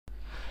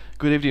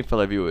Good evening,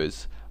 fellow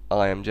viewers.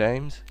 I am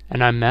James.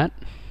 And I'm Matt.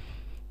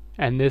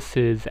 And this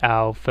is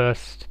our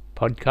first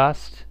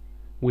podcast.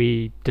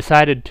 We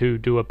decided to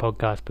do a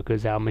podcast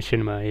because our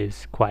machinima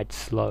is quite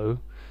slow.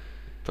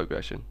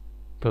 Progression.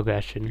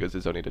 Progression. Because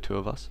there's only the two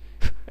of us.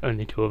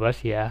 Only two of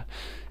us, yeah.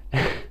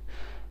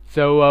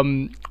 So,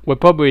 we're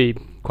probably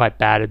quite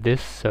bad at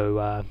this,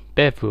 so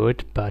bear through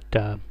it, but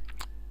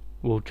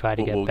we'll try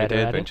to get we'll better get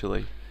there at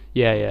eventually. it.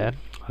 Yeah,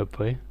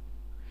 hopefully.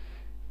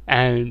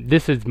 And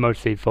this is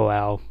mostly for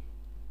our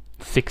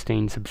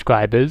 16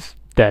 subscribers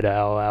that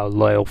are our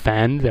loyal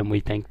fans, and we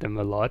thank them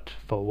a lot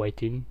for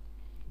waiting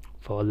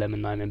for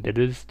Lemon Lime and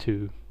Bitters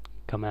to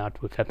come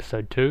out with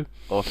episode 2.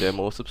 Or if there are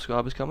more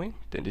subscribers coming,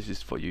 then this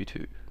is for you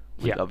too.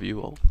 We love you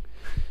all.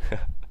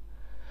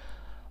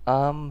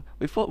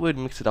 We thought we'd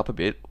mix it up a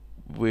bit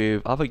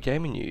with other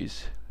gaming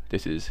news.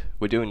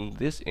 We're doing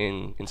this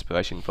in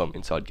inspiration from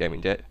Inside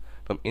Gaming Daily,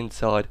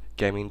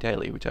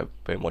 which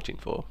I've been watching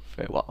for a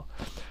fair while.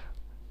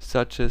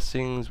 Such as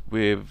things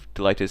with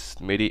the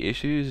latest media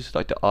issues,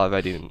 like the R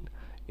rating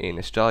in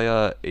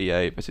Australia,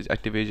 EA versus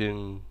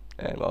Activision,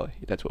 and well,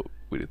 that's what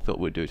we thought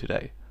we'd do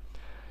today.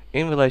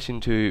 In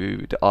relation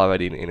to the R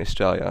rating in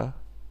Australia,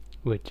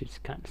 Which is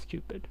kind of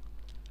stupid.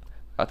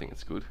 I think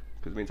it's good,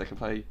 because it means I can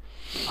play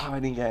R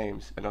rating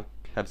games and not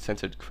have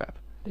censored crap.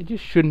 They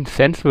just shouldn't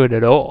censor it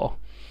at all.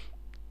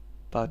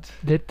 But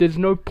There's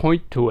no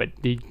point to it.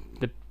 The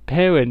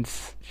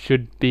parents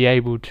should be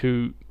able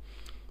to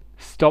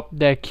stop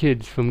their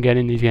kids from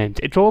getting these games.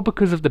 It's all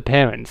because of the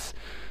parents.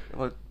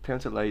 well,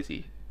 parents are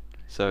lazy,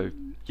 so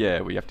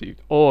yeah, we have to.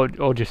 Or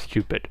just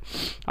stupid.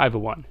 Either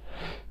one.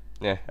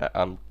 Yeah,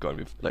 I'm going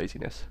with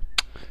laziness.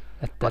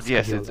 That's But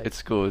yes,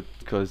 it's good,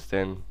 because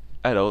then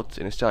adults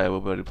in Australia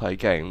will be able to play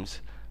games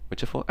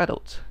which are for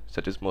adults,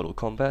 such as Mortal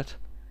Kombat,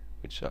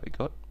 which I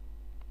got.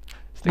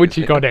 Which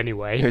he got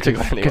anyway. Which I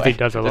got Because anyway. he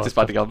does a lot That's of just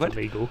by stuff the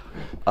that's government.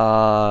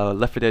 illegal.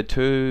 Left 4 Dead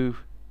 2,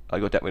 I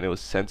got that when it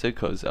was censored,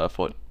 because I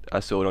thought I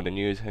saw it on the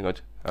news and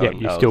got. Yeah,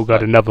 you still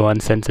got another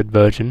uncensored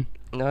version.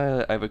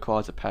 No, it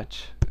requires a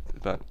patch,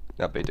 but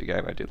I beat the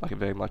game. I didn't like it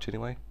very much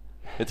anyway.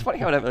 It's funny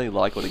how I don't really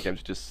like all the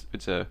games.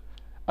 It's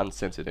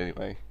uncensored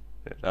anyway.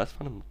 That's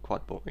kind of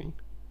quite boring.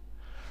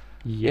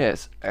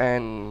 Yes,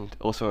 and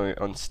also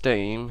on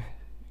Steam,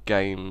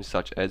 games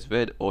such as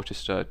Red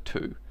Orchestra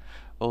 2.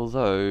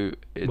 Although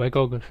Red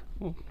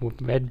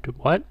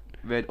what?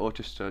 Red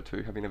Orchestra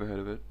 2, have you never heard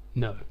of it?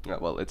 No. No,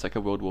 well, it's like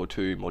a World War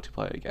II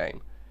multiplayer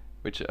game,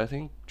 which I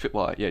think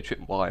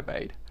Tripwire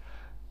made.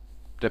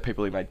 The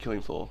people who made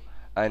Killing Floor,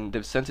 and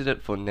they've censored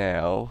it for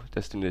now,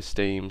 just in the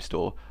Steam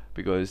store,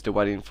 because they're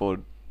waiting for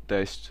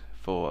the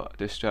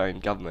Australian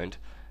government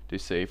to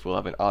see if we'll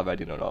have an R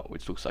rating or not,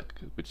 which looks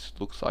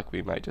like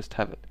we may just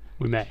have it.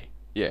 We may.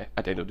 Yeah,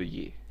 at the end of the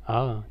year.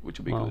 Oh. Which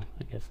will be well, good.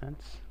 I guess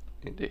that's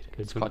Indeed, good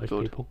it's for quite most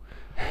good. people.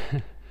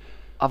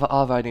 Other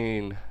R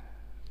rating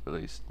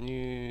released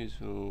news.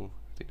 I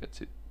think that's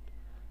it.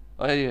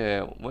 Oh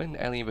yeah, when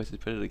Alien vs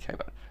Predator came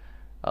out,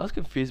 I was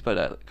confused by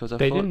that, because I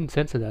They thought didn't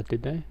censor that,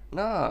 did they?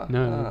 nah,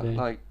 No, they-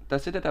 like they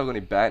said that they were going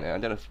to ban it,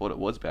 and then I thought it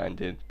was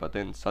banned, but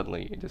then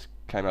suddenly it just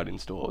came out in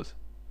stores.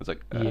 I was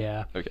like,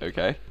 Yeah.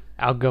 okay,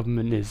 Our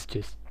government is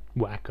just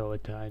wacko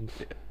at times.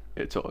 yeah,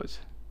 it's always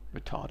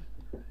retarded.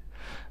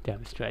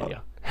 Damn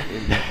Australia.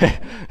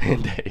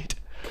 Indeed.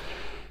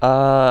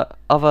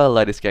 Other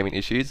latest gaming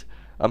issues.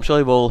 I'm sure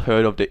you've all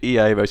heard of the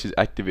EA versus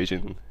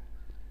Activision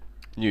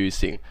news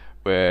thing,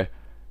 where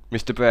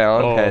Mr.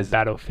 Brown Or has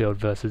Battlefield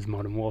versus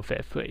Modern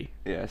Warfare 3.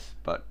 yes,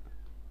 but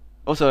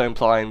also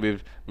implying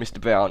with Mr.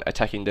 Brown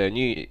attacking the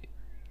new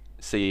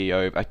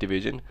CEO of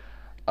Activision,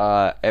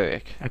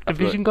 Eric. I forgot-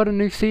 Activision got a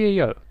new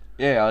CEO.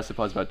 Yeah, I was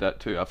surprised about that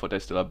too. I thought they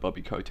still had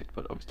Bobby Kotick,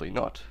 but obviously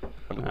not.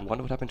 I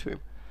wonder what happened to him.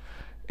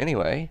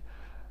 Anyway,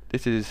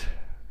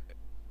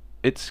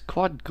 it's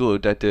quite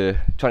good that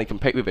they're trying to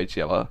compete with each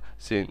other,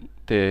 since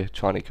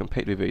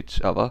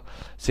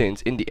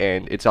in the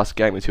end it's us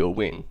gamers who will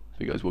win,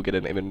 because we'll get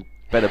an even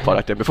better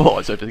product than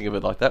before. So if you think of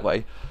it like that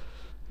way,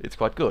 it's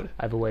quite good.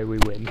 Either way, we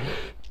win.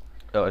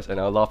 And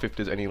I'll laugh if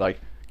there's any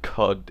like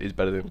COD is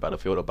better than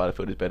Battlefield or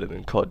Battlefield is better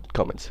than COD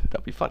comments.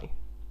 That'd be funny.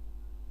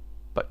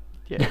 But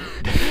yeah.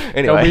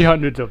 There'll be Anyway.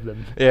 hundreds of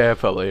them. Yeah,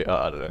 probably.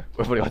 I don't know.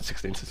 We've only got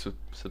 16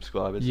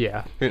 subscribers.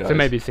 Yeah. Who knows? So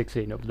maybe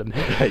 16 of them.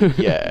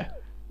 Yeah.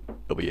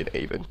 It'll be an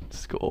even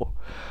score.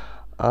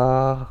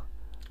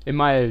 In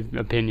my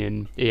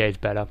opinion, EA's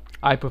better.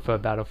 I prefer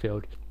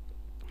Battlefield.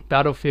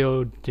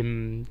 Battlefield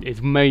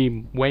is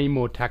way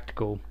more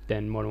tactical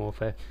than Modern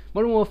Warfare.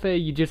 Modern Warfare,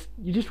 you just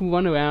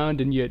run around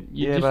and you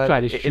Yeah, just but try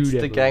to shoot it's the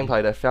everyone.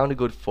 gameplay. They found a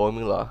good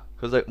formula.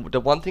 Because the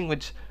one thing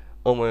which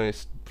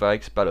almost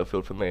breaks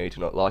Battlefield for me to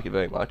not like it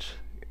very much,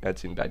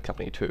 that's in Bad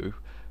Company 2,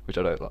 which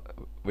I don't like.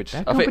 Which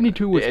Bad I think Company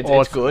 2 was it's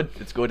awesome. good.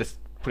 It's good. It's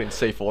putting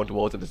C4 into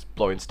walls and just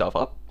blowing stuff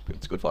up.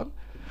 It's good fun.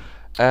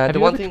 Have The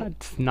you one ever thing.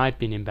 tried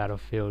sniping in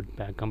Battlefield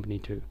Bad Company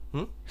 2?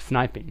 Hmm?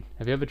 Sniping.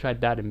 Have you ever tried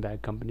that in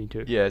Bad Company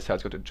 2? Yeah, it's how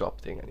it's got a drop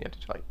thing, and you have to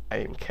try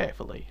aim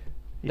carefully.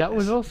 That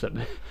was Yes.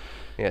 awesome.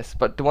 Yes,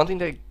 but the one thing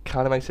that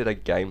kind of makes it a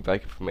game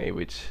breaker for me,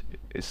 which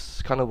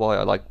is kind of why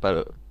I like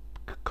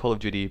Call of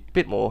Duty a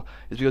bit more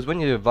is because when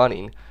you're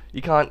running,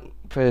 you can't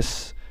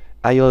press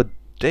A or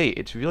D.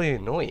 It's really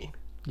annoying.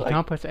 You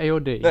can't press A or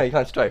D. No, you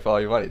can't strafe while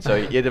you're running. So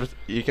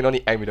you can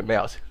only aim with a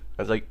mouse.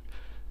 It's like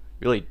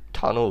really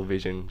tunnel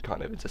vision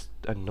kind of. It's just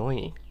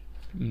annoying.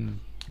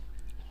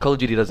 Call of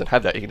Duty doesn't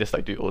have that. You can just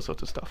like do all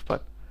sorts of stuff.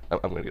 But I'm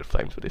gonna get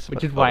flamed for this.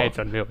 Which is why it's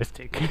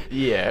unrealistic.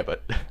 Yeah,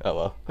 but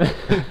oh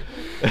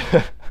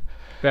well.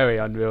 Very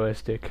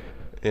unrealistic.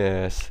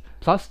 Yes.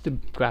 Plus the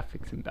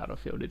graphics in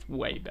Battlefield is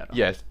way better.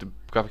 Yes, the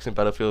graphics in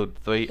Battlefield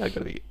 3 are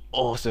gonna be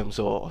awesome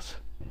sauce.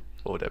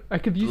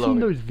 Like, have you seen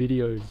those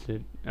videos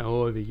that are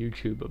all over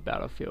YouTube of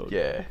Battlefield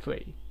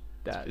 3?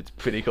 It's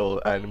pretty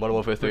cool. And Modern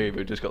Warfare 3,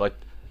 we've just got like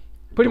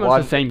pretty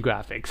much the same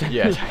graphics.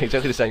 Yeah,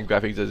 exactly the same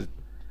graphics as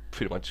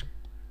pretty much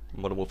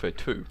Modern Warfare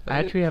 2. I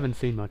actually haven't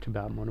seen much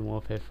about Modern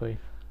Warfare 3.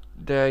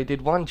 They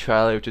did one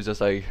trailer which is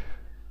just like,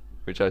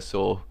 which I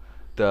saw.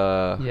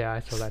 Yeah, I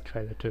saw that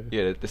trailer too.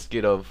 Yeah, the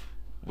skit of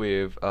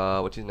with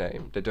what's his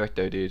name? The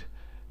director did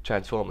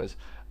Transformers.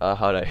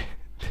 How they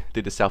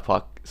did the South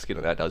Park skit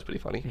on that. That was pretty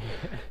funny.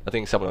 I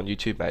think someone on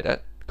YouTube made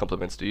that.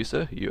 Compliments to you,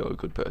 sir. You're a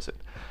good person.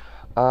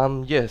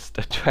 Yes,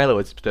 the trailer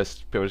was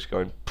just pretty much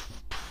going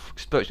poof,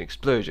 poof,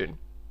 explosion,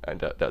 and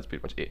that was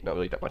pretty much it. Not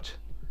really that much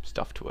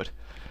stuff to it.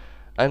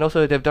 And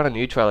also, they've done a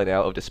new trailer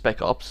now of the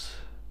Spec Ops,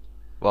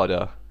 well,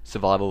 the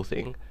survival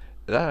thing.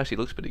 That actually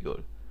looks pretty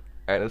good.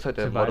 And it's like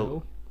the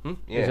survival? model.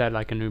 Yeah. Is that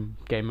like a new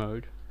game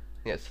mode?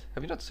 Yes.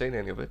 Have you not seen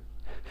any of it?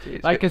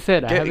 Like I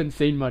said, I haven't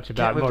seen much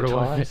about Modern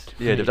Warfare.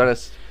 Yeah, they've done a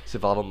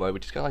survival mode,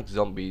 which is kind of like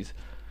zombies,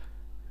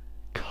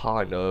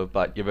 kind of,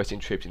 but you're versing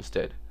troops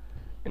instead.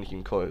 And you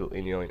can call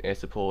in your own air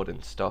support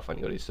and stuff, and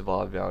you got to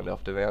survive round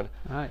after round.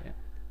 Oh yeah.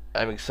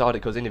 I'm excited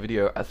because in the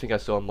video, I think I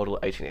saw a model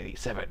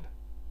 1887.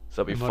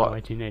 So it'll be Model fun.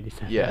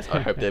 1887. Yes,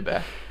 I hope they're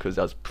back because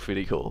that was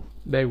pretty cool.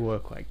 They were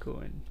quite cool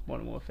in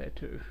Modern Warfare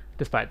 2,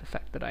 despite the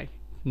fact that I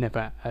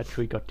never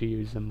actually got to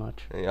use them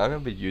much. Yeah, I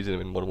remember using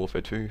them in Modern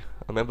Warfare 2.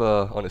 I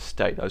remember on a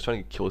state, I was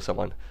trying to kill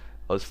someone.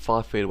 I was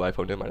 5 feet away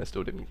from them and I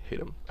still didn't hit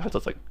them. I was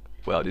just like,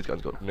 wow, these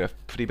guys got nerfed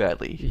pretty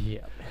badly.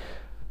 Yeah.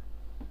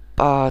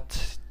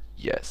 But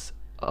yes,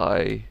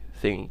 I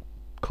think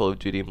Call of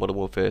Duty Modern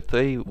Warfare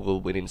 3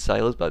 will win in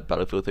sales, but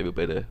Battlefield 3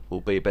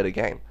 will be a better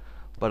game.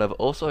 But I've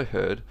also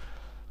heard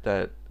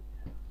that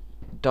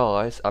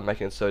DICE are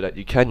making it so that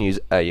you can use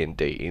A and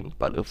D in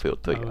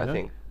Battlefield 3, I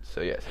think. So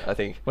yes, I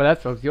think... Well,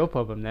 that solves your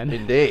problem then.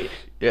 Indeed.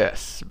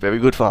 Yes, very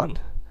good fun.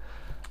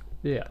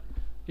 Yeah.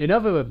 In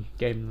other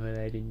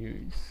game-related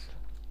news,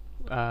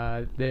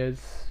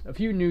 there's a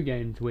few new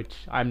games which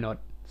I'm not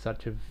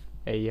such of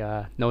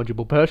a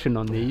knowledgeable person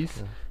on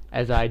these,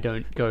 as I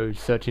don't go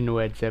searching the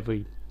webs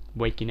every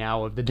waking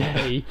hour of the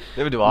day.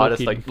 Never do I,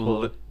 just like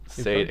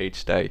see it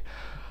each day.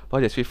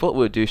 But yes, we thought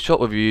we'd do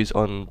short reviews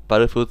on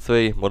Battlefield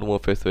 3, Modern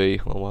Warfare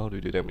 3. Well, why would we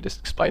do that? We just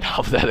explained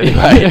half of that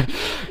anyway.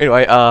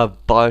 Anyway,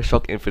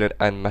 Bioshock Infinite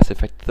and Mass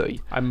Effect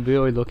 3. I'm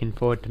really looking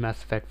forward to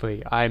Mass Effect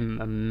 3.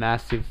 I'm a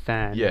massive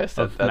fan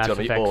of Mass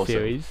Effect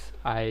series.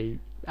 I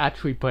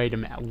actually played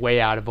them way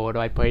out of order.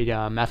 I played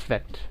Mass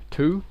Effect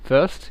 2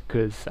 first,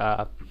 because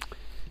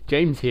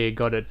James here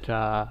got it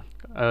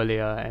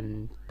earlier,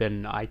 and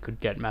then I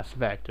could get Mass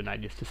Effect, and I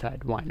just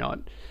decided why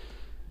not.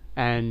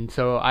 And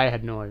so I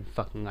had no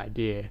fucking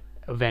idea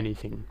of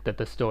anything that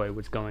the story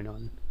was going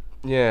on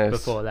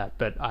before that.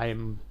 But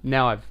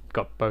now I've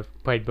got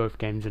played both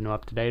games and are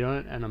up to date on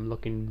it, and I'm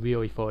looking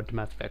really forward to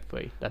Mass Effect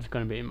 3. That's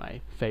going to be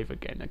my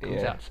favourite game that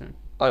comes out soon.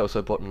 I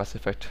also bought Mass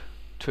Effect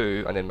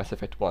 2 and then Mass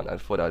Effect 1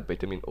 and thought I'd beat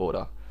them in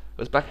order.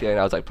 Because back then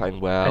I was like playing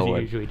WoW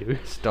and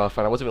stuff,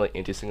 and I wasn't really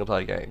into single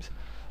player games.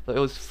 So it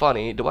was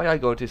funny, the way I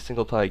got into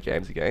single player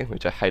games again,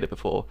 which I hated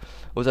before,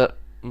 was that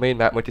me and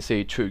Matt went to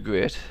see True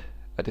Grit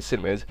at the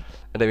cinemas,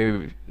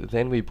 and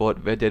then we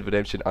bought Red Dead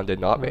Redemption Undead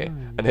Nightmare,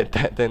 and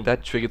then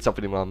that triggered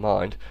something in my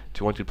mind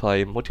to want to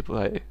play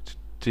multiplayer,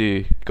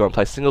 to go and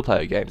play single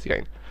player games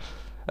again.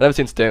 And ever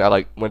since then,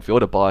 I went through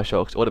all the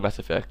Bioshocks, all the Mass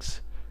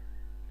Effects.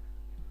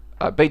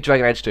 I beat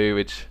Dragon Age 2,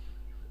 which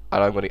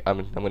I'm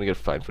gonna get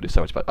flamed for this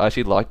so much, but I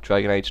actually like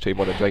Dragon Age 2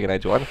 more than Dragon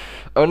Age 1,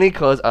 only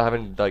because I've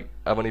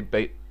only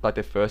beat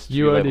the first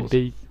few levels.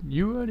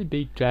 You already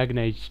beat Dragon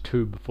Age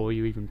 2 before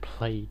you even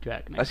played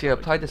Dragon Age. Actually, I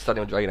played the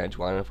starting on Dragon Age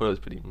 1 and I thought it was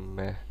pretty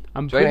meh.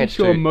 I'm pretty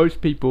sure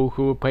most people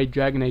who have played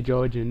Dragon Age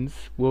Origins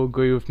will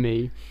agree with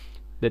me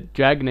that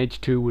Dragon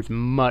Age 2 was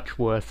much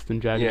worse than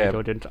Dragon Age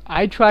Origins.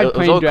 I tried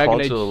playing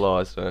Dragon Age.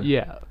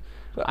 Yeah.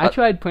 I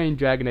tried playing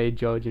Dragon Age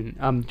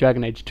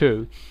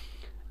 2,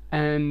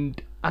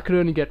 and I could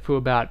only get through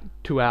about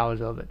 2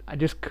 hours of it. I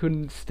just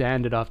couldn't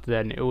stand it after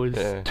that. And it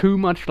was too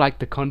much like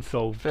the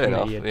console Fair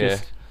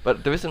enough,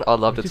 but the reason I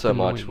loved it so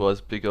much was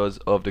because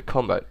of the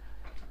combat.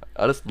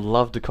 I just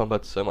loved the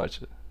combat so much.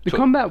 The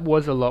combat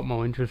was a lot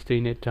more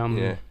interesting.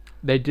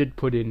 They did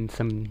put in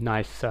some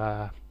nice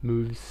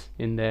moves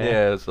in there.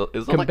 Yeah, it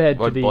was compared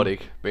like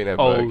robotic being a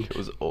rogue. It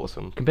was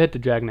awesome. Compared to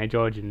Dragon Age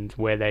Origins,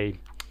 where they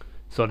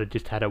sort of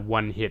just had a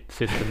one-hit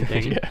system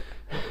thing.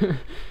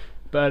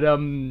 But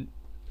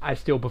I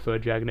still prefer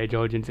Dragon Age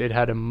Origins. It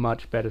had a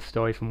much better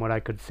story from what I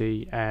could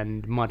see,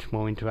 and much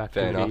more interactivity.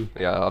 Fair enough.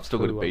 Yeah, I've still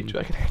got to beat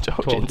Dragon Age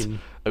Origins. Talking.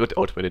 I got the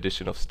Ultimate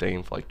Edition of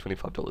Steam for like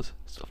 $25.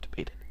 Still have to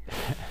beat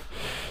it.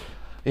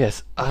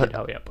 Yes, Hurry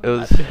up it on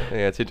was. that.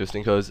 Yeah, it's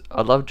interesting because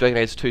I love Dragon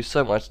Age 2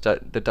 so much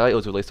that the day it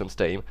was released on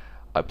Steam,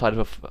 I played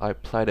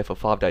it for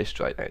 5 days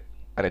straight,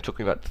 and it took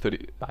me about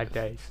 30. 5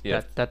 days.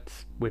 Yeah.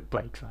 That's with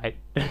breaks, right?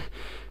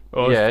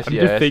 Or Yes, I'm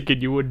yes. just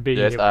thinking you would be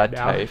Yes, here I right had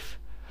now. TAFE.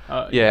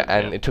 Yeah,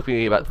 and it took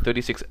me about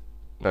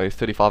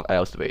 35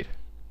 hours to beat.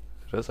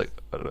 So that's like,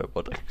 I don't know,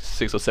 what, like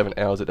 6 or 7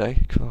 hours a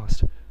day?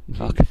 Christ.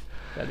 Fuck.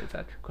 That is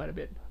actually quite a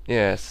bit.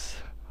 Yes.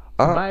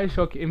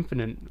 Bioshock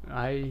Infinite,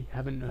 I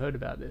haven't heard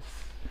about this.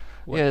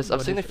 Yes, I've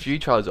what seen a is few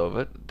trailers of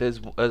it. There's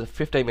a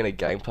 15-minute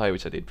gameplay,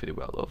 which I did pretty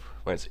well of,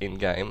 when it's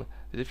in-game.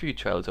 There's a few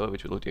trailers of it,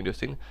 which looked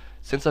interesting.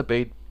 Since I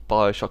beat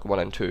Bioshock 1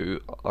 and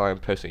 2, I'm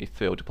personally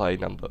thrilled to play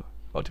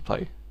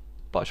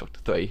Bioshock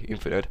 3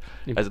 Infinite,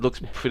 as it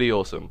looks pretty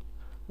awesome.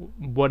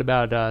 What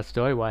about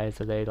story-wise?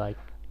 Are they like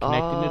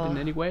connecting it in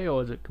any way,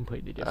 or is it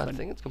completely different? I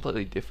think it's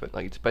completely different.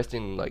 Like, it's based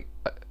in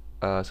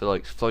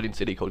floating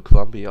city called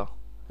Columbia.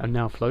 And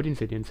now floating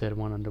city instead of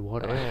one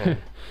underwater. Yeah.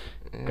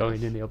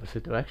 Going in the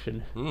opposite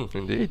direction.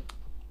 Indeed.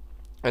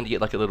 And you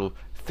get like a little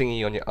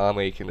thingy on your arm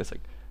where you can just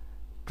like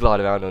glide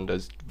around on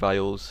those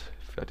rails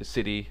throughout the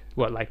city.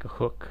 What, like a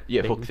hook?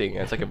 Yeah, thing? hook thing.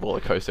 And it's like a roller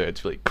coaster.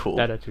 It's really cool.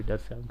 That actually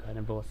does sound kind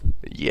of awesome.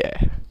 Yeah.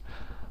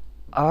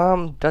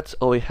 That's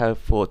all we have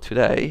for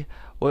today.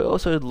 We're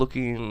also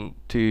looking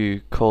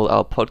to call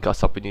our podcast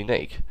something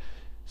unique.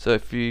 So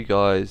if you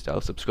guys,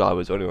 our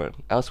subscribers or anyone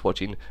else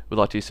watching, would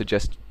like to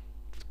suggest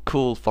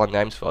cool, fun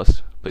names for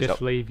us, please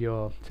Just leave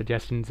your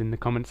suggestions in the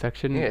comment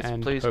section, Yes,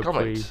 and please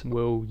hopefully comment.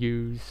 we'll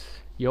use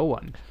your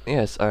one,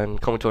 Yes, and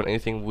comment on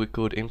anything we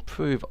could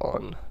improve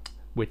on.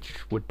 which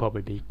would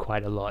probably be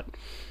quite a lot.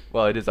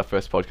 Well, it is our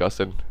first podcast,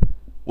 and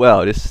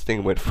wow, this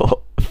thing went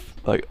for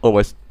like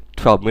almost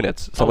 12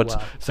 minutes. So much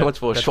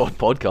for a short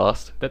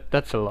podcast.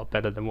 That's a lot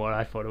better than what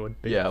I thought it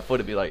would be. Yeah, I thought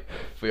it'd be like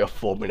 3 or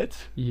 4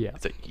 minutes. Yeah.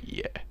 It's like,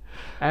 yeah.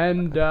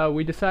 And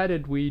we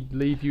decided we'd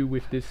leave you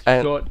with this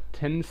And short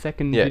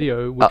 10-second Yeah,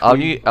 video.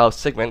 Which our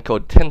segment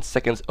called 10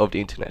 Seconds of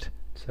the Internet.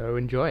 So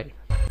enjoy.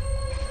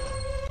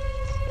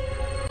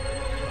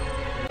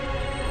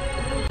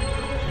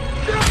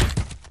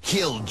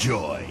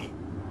 Killjoy.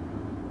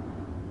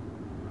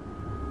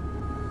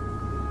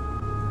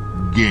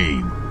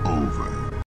 Game over.